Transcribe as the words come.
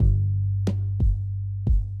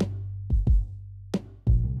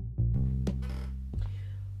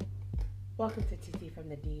Welcome to TT from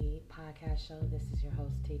the D podcast show. This is your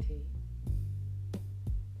host, TT.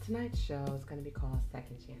 Tonight's show is going to be called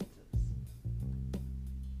Second Chances.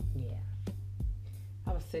 Yeah.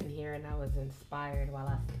 I was sitting here and I was inspired while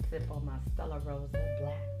I sip on my Stella Rosa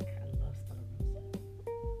Black. I love Stella Rosa.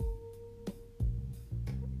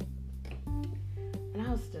 And I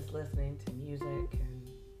was just listening to music and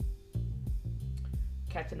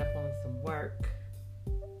catching up on some work,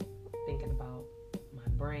 thinking about my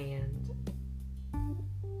brand,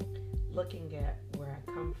 looking at where I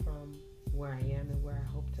come from, where I am, and where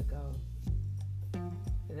I hope to go. And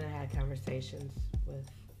then I had conversations with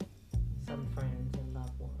some friends and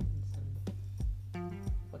loved ones, and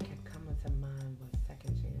what kept coming to mind was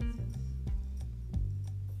second chances.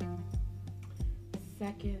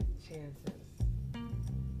 Second chances.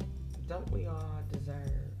 Don't we all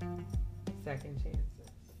deserve second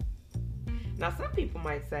chances? Now, some people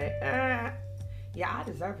might say, yeah, I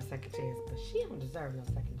deserve a second chance, but she don't deserve no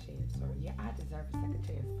second chance. Or, yeah, I deserve a second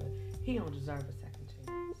chance, but he don't deserve a second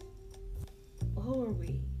chance. Well, who are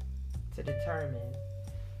we to determine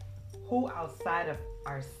who outside of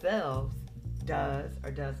ourselves does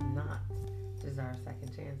or does not deserve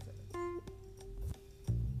second chances?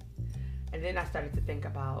 And then I started to think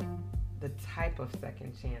about the type of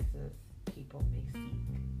second chances people may seek.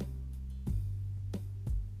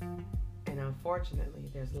 And unfortunately,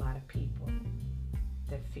 there's a lot of people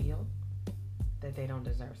that feel that they don't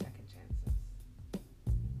deserve second chances.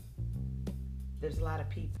 There's a lot of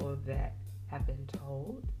people that have been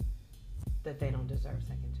told that they don't deserve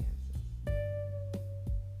second chances.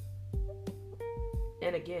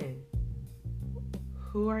 And again,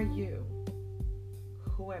 who are you?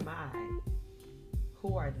 Who am I?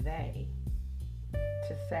 Who are they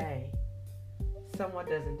to say someone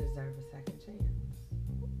doesn't deserve a second chance?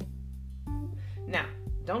 Now,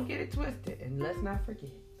 don't get it twisted, and let's not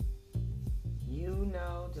forget. You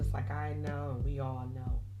know, just like I know, and we all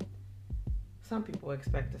know. Some people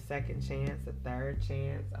expect a second chance, a third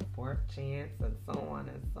chance, a fourth chance, and so on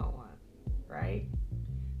and so on, right?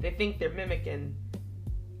 They think they're mimicking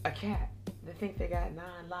a cat. They think they got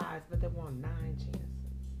 9 lives, but they want 9 chances.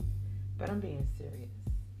 But I'm being serious.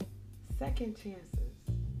 Second chances.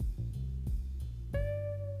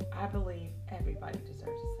 I believe everybody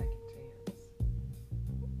deserves a second chance.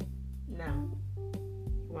 Now,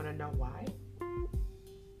 you want to know why?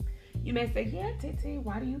 You may say, yeah, TT,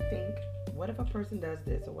 why do you think? What if a person does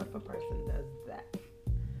this or what if a person does that?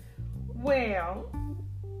 Well,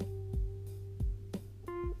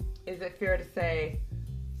 is it fair to say,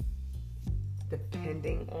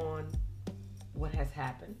 depending on what has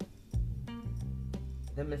happened,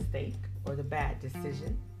 the mistake or the bad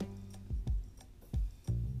decision,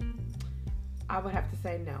 I would have to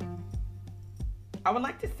say no. I would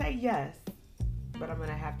like to say yes, but I'm going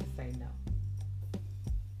to have to say no.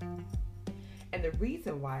 And the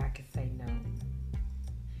reason why I can say no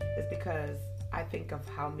is because I think of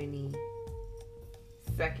how many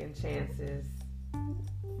second chances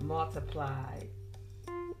multiplied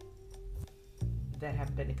that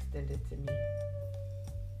have been extended to me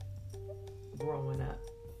growing up.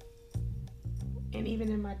 And even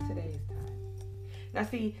in my today's time. Now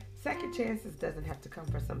see, second chances doesn't have to come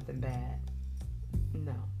for something bad.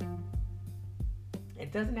 No.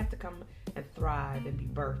 It doesn't have to come and thrive and be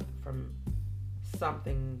birthed from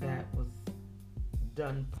something that was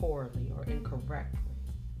done poorly or incorrectly.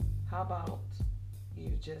 How about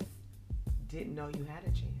you just didn't know you had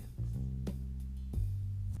a chance?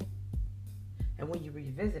 And when you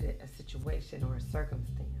revisited a situation or a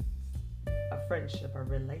circumstance, a friendship, a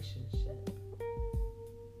relationship,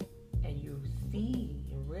 and you see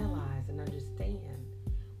and realize and understand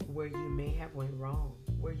where you may have went wrong,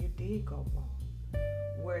 where you did go wrong,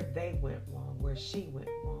 where they went wrong, where she went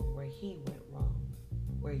wrong, where he went wrong,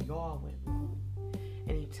 where y'all went wrong.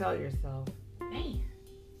 And you tell yourself, man,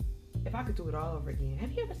 if I could do it all over again.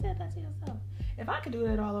 Have you ever said that to yourself? If I could do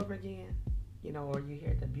it all over again, or you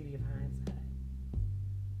hear the beauty of hindsight.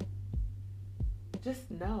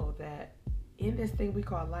 Just know that in this thing we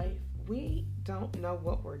call life, we don't know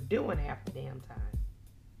what we're doing half the damn time.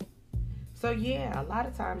 So yeah, a lot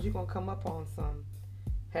of times you're going to come up on some,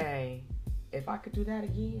 hey, if I could do that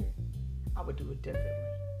again, I would do it differently.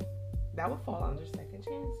 That would fall under second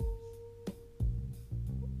chances.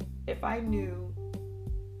 If I knew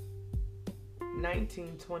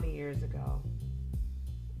 19, 20 years ago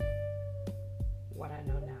what I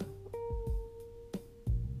know now,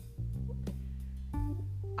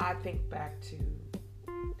 I think back to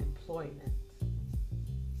employment,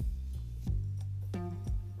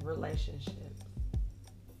 relationships,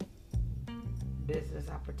 business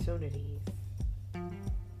opportunities,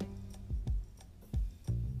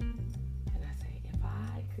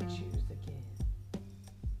 could choose again.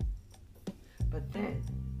 But then,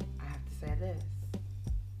 I have to say this.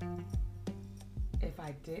 If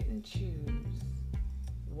I didn't choose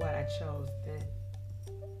what I chose then,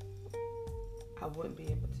 I wouldn't be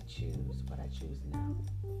able to choose what I choose now.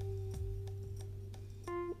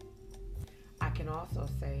 I can also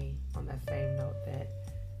say on that same note that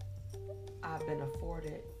I've been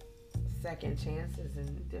afforded second chances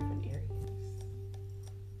in different areas.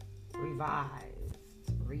 Revised,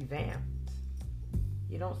 revamped.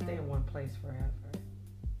 You don't stay in one place forever.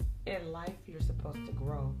 In life, you're supposed to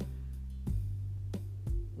grow.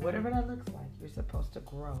 Whatever that looks like, you're supposed to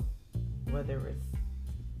grow. Whether it's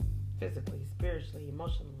physically, spiritually,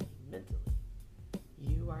 emotionally, mentally.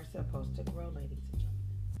 You are supposed to grow, ladies and gentlemen,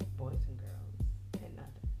 boys and girls, and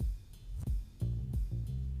others.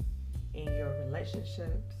 In your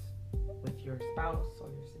relationships with your spouse or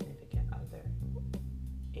your significant other,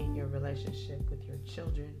 in your relationship with your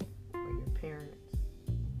children or your parents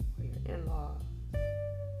or your in-laws,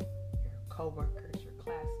 your co-workers, your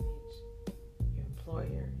classmates, your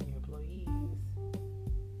employer, your employees,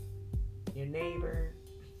 your neighbor,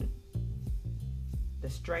 the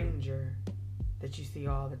stranger that you see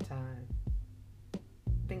all the time.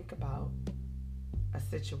 Think about a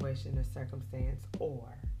situation, a circumstance,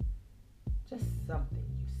 or just something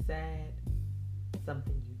you said,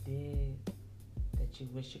 something you did that you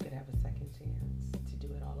wish you could have a second chance to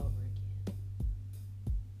do it all over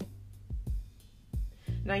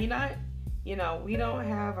again. Now, we don't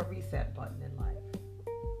have a reset button in life.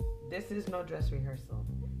 This is no dress rehearsal.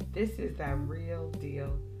 This is that real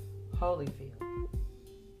deal Holyfield.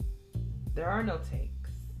 There are no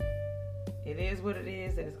takes. It is what it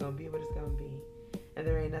is, and it's going to be what it's going to be. And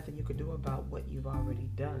there ain't nothing you can do about what you've already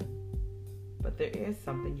done. But there is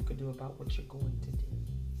something you can do about what you're going to do.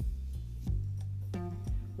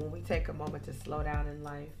 When we take a moment to slow down in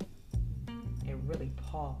life and really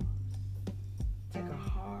pause, take a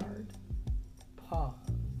hard pause,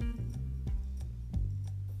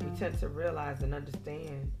 we tend to realize and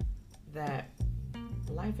understand that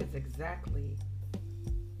life is exactly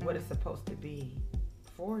what it's supposed to be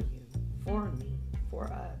for you, for me, for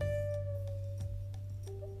us.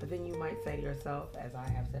 But then you might say to yourself, as I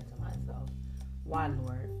have said to myself, why,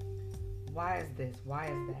 Lord? Why is this? Why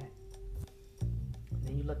is that? And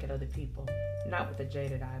then you look at other people, not with a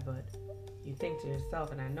jaded eye, but you think to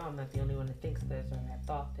yourself, and I know I'm not the only one that thinks this or that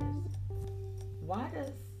thought this, why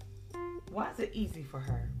is it easy for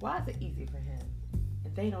her? Why is it easy for him?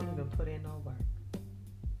 And they don't even put in no work.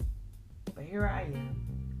 But here I am,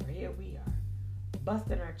 or here we are,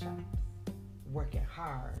 busting our chops, working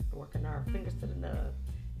hard, working our fingers to the nub,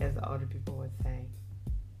 as the older people would say.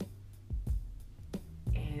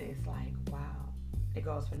 And it's like, wow, it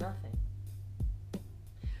goes for nothing.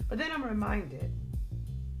 But then I'm reminded,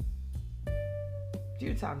 a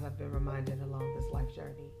few times I've been reminded along this life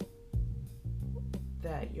journey,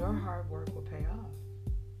 that your hard work will pay off.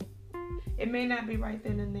 It may not be right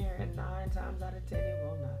then and there, and 9 times out of 10 it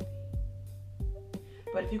will not be.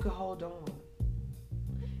 But if you could hold on,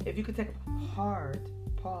 if you could take a hard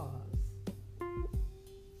pause,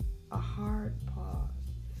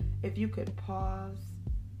 if you could pause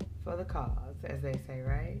for the cause, as they say,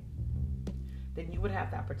 right? Then you would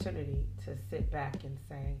have the opportunity to sit back and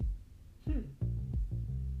say,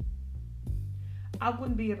 I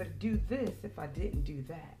wouldn't be able to do this if I didn't do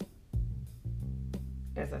that.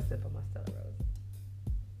 As I sip on my Stella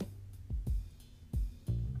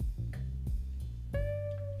Rosa.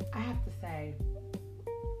 I have to say,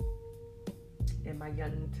 in my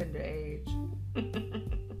young, tender age,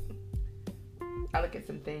 I look at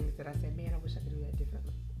some things that I say, man, I wish I could do that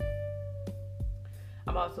differently.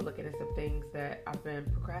 I'm also looking at some things that I've been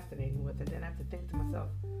procrastinating with, and then I have to think to myself,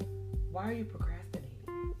 why are you procrastinating?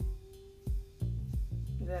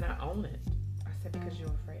 Then I own it. I said, because you're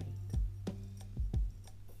afraid.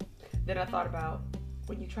 Then I thought about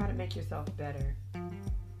when you try to make yourself better,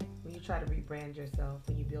 when you try to rebrand yourself,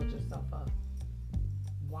 when you build yourself up,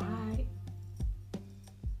 why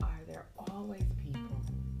are there always people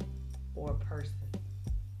or a person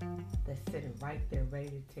that's sitting right there ready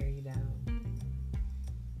to tear you down?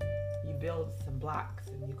 You build some blocks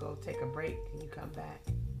and you go take a break and you come back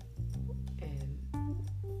and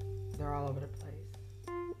they're all over the place.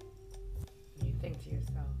 And you think to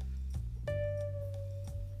yourself,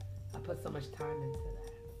 I put so much time into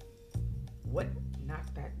that. What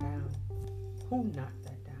knocked that down? Who knocked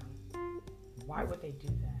that down? Why would they do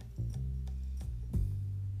that?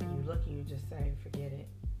 And you look and you just say, forget it.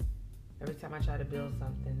 Every time I try to build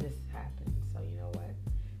something, this happens. So you know what?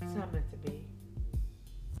 It's not meant to be.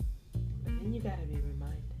 But then you gotta be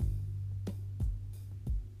reminded.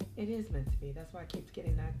 It is meant to be. That's why it keeps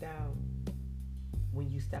getting knocked out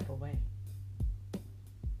when you step away.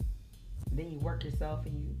 Then you work yourself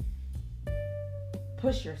and you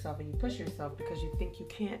push yourself and you push yourself because you think you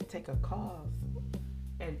can't take a cause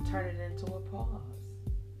and turn it into a pause.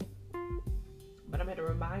 But I'm here to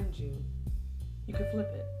remind you, you can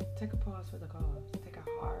flip it. Take a pause for the cause. Take a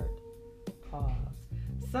hard pause.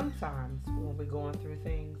 Sometimes when we're going through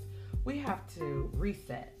things, we have to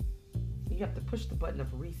reset. You have to push the button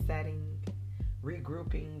of resetting,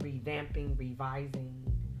 regrouping, revamping, revising,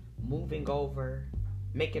 moving over,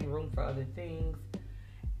 making room for other things,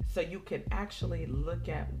 so you can actually look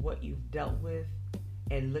at what you've dealt with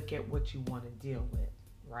and look at what you want to deal with,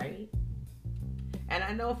 right? And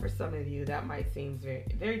I know for some of you that might seem very,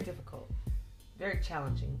 very difficult, very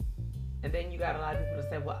challenging. And then you got a lot of people to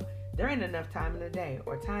say, well, there ain't enough time in the day,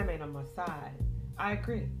 or time ain't on my side. I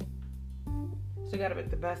agree. So you got to make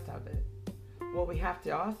the best of it. What we have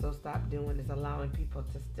to also stop doing is allowing people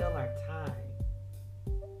to steal our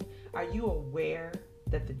time. Are you aware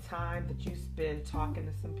that the time that you spend talking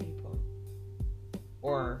to some people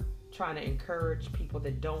or trying to encourage people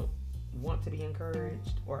that don't want to be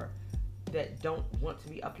encouraged, or that don't want to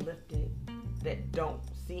be uplifted, that don't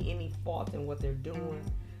see any fault in what they're doing,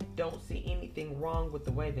 don't see anything wrong with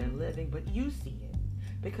the way they're living, but you see it?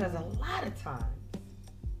 Because a lot of times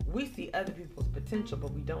we see other people's potential,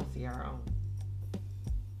 but we don't see our own.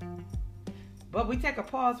 But we take a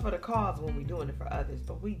pause for the cause when we're doing it for others,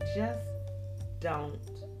 but we just don't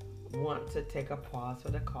want to take a pause for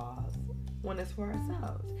the cause when it's for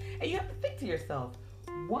ourselves. And you have to think to yourself,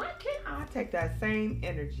 why can't I take that same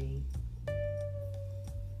energy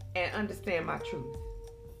and understand my truth?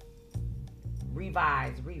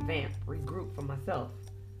 Revise, revamp, regroup for myself.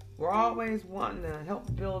 We're always wanting to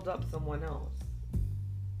help build up someone else.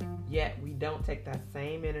 Yet we don't take that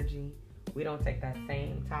same energy. We don't take that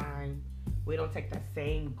same time. We don't take that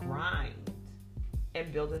same grind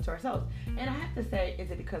and build into ourselves. And I have to say, is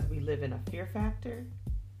it because we live in a fear factor?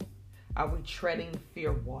 Are we treading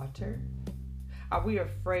fear water? Are we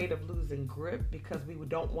afraid of losing grip because we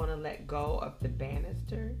don't want to let go of the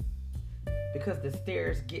banister? Because the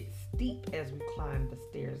stairs get steep as we climb the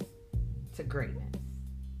stairs to greatness.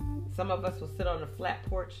 Some of us will sit on the flat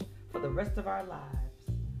porch for the rest of our lives.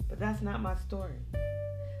 But that's not my story.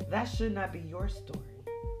 That should not be your story.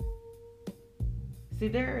 See,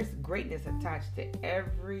 there is greatness attached to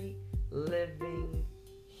every living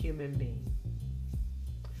human being.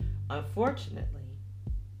 Unfortunately,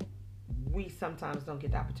 we sometimes don't get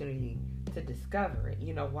the opportunity to discover it.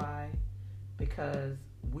 You know why? Because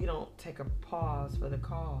we don't take a pause for the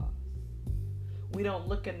cause. We don't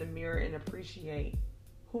look in the mirror and appreciate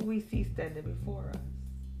who we see standing before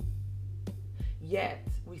us. Yet,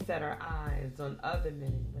 we set our eyes on other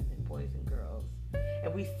men and women, boys and girls,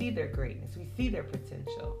 and we see their greatness. We see their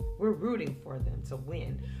potential. We're rooting for them to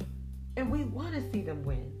win. And we want to see them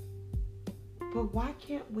win. But why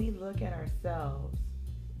can't we look at ourselves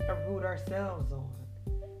and root ourselves on?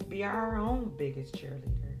 Be our own biggest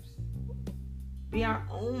cheerleaders. Be our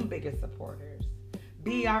own biggest supporters.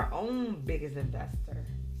 Be our own biggest investor.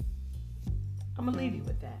 I'm going to leave you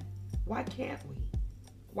with that. Why can't we?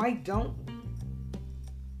 Why don't we?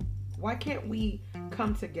 Why can't we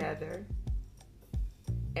come together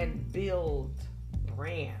and build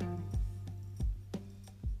brands?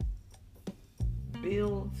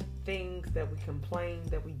 Build things that we complain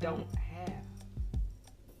that we don't have.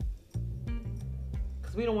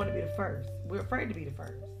 Because we don't want to be the first. We're afraid to be the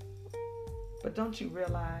first. But don't you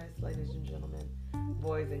realize, ladies and gentlemen,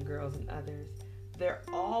 boys and girls and others, there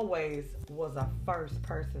always was a first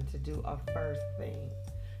person to do a first thing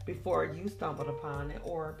before you stumbled upon it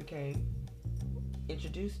or became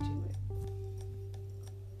introduced to it.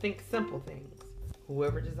 Think simple things.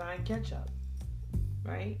 Whoever designed ketchup,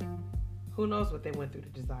 right? Who knows what they went through to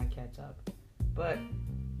design ketchup? But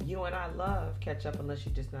you and I love ketchup unless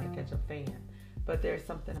you're just not a ketchup fan. But there's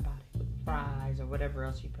something about it with fries or whatever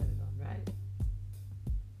else you put it on, right?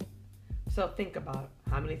 So think about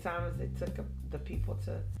how many times it took the people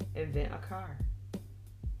to invent a car.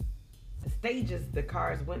 The stages the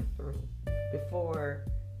cars went through before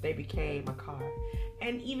they became a car.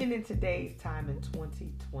 And even in today's time in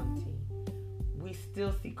 2020, we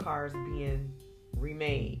still see cars being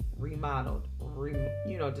remade, remodeled,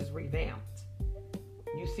 just revamped.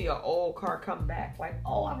 You see an old car come back like,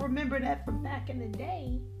 oh, I remember that from back in the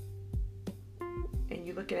day. And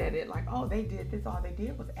you're looking at it like, oh, they did this. All they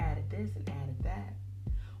did was added this and added that.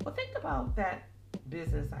 Well, think about that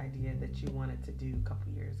business idea that you wanted to do a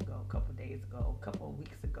couple years ago, a couple days ago, a couple of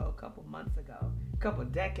weeks ago, a couple months ago, a couple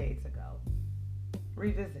decades ago.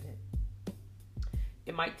 Revisit it.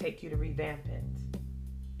 It might take you to revamp it.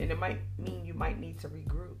 And it might mean you might need to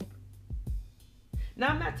regroup. Now,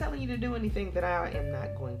 I'm not telling you to do anything that I am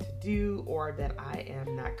not going to do or that I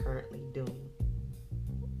am not currently doing.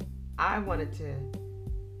 I wanted to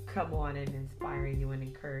come on and inspire you and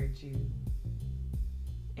encourage you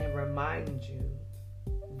and remind you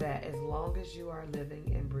that as long as you are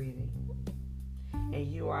living and breathing and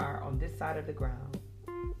you are on this side of the ground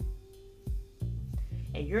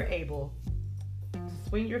and you're able to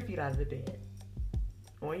swing your feet out of the bed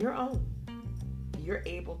on your own, you're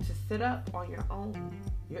able to sit up on your own,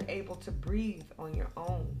 you're able to breathe on your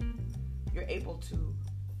own, you're able to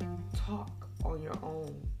talk on your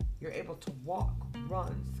own, you're able to walk,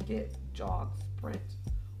 run, skip, jog, sprint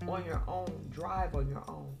on your own, drive on your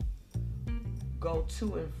own, go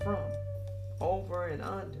to and from, over and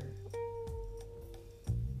under,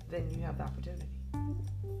 then you have the opportunity.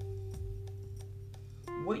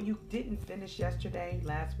 What you didn't finish yesterday,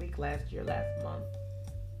 last week, last year, last month,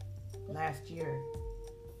 last year,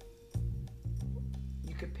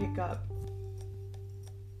 you could pick up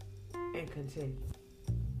and continue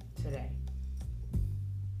today.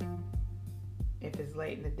 If it's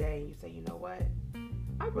late in the day, you say, you know what?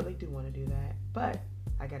 I really do want to do that, but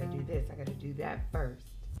I got to do this. I got to do that first.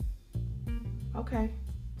 Okay,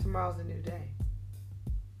 tomorrow's a new day.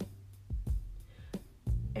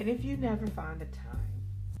 And if you never find the time,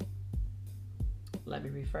 let me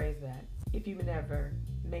rephrase that. If you never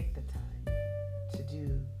make the time to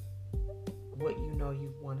do what you know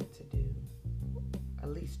you wanted to do, at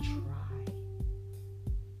least try.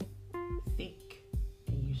 Seek,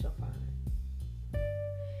 and you shall find.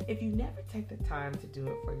 If you never take the time to do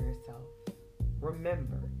it for yourself,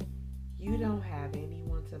 remember, you don't have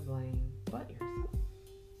anyone to blame but yourself.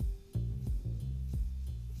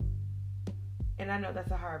 And I know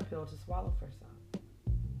that's a hard pill to swallow for some.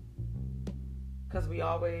 Because we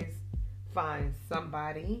always find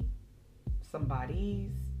somebody,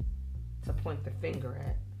 somebodies to point the finger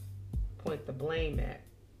at, point the blame at,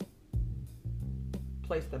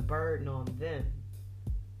 place the burden on them,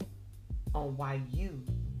 on why you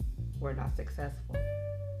were not successful.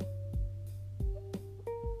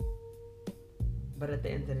 But at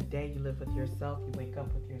the end of the day, you live with yourself, you wake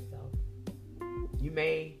up with yourself. You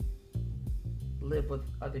may live with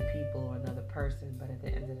other people or another person, but at the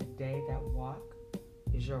end of the day, that walk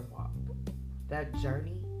is your walk. That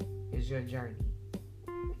journey is your journey.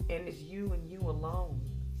 And it's you and you alone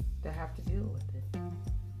that have to deal with it.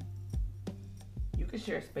 You can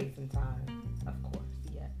share space and time, of course,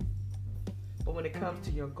 yes. But when it comes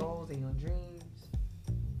to your goals and your dreams,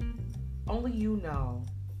 only you know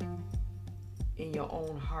in your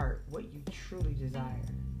own heart what you truly desire.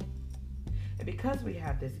 And because we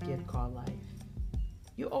have this gift called life,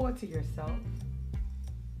 you owe it to yourself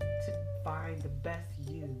to find the best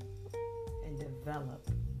you and develop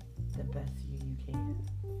the best you can.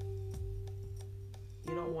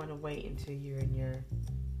 You don't want to wait until you're in your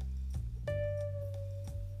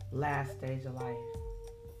last stage of life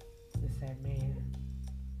and say, man,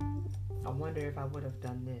 I wonder if I would have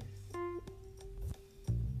done this.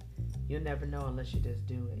 You'll never know unless you just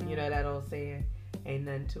do it. You know that old saying, ain't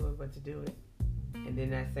nothing to it but to do it. And then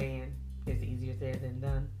that saying, it's easier said than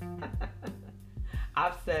done.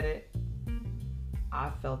 I've said it.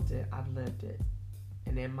 I've felt it. I've lived it.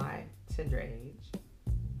 And in my tender age,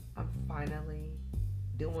 I'm finally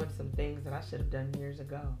doing some things that I should have done years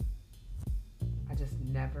ago. I just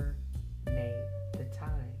never made the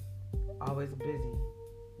time. Always busy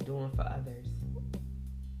doing for others.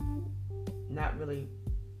 Not really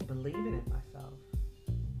believing in myself.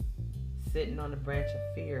 Sitting on a branch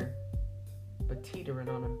of fear, but teetering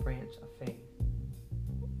on a branch of faith.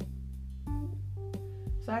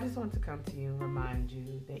 So I just want to come to you and remind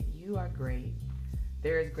you that you are great.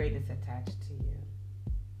 There is greatness attached to you.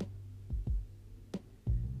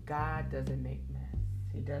 God doesn't make mess.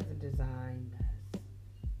 He doesn't design mess.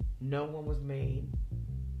 No one was made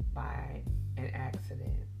by an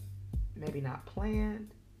accident. Maybe not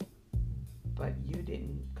planned, but you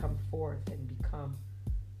didn't come forth and become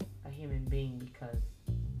a human being because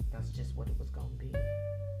that's just what it was going to be.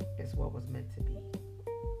 It's what was meant to be.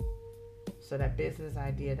 So that business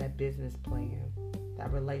idea, that business plan,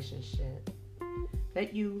 that relationship,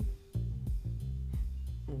 that you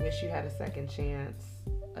wish you had a second chance,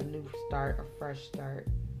 a new start, a fresh start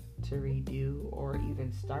to redo or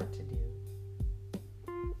even start to do.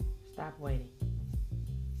 Stop waiting.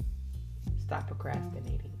 Stop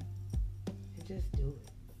procrastinating. And just do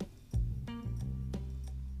it.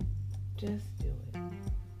 Just do it.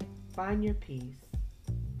 Find your peace,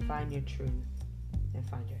 find your truth, and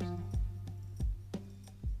find yourself.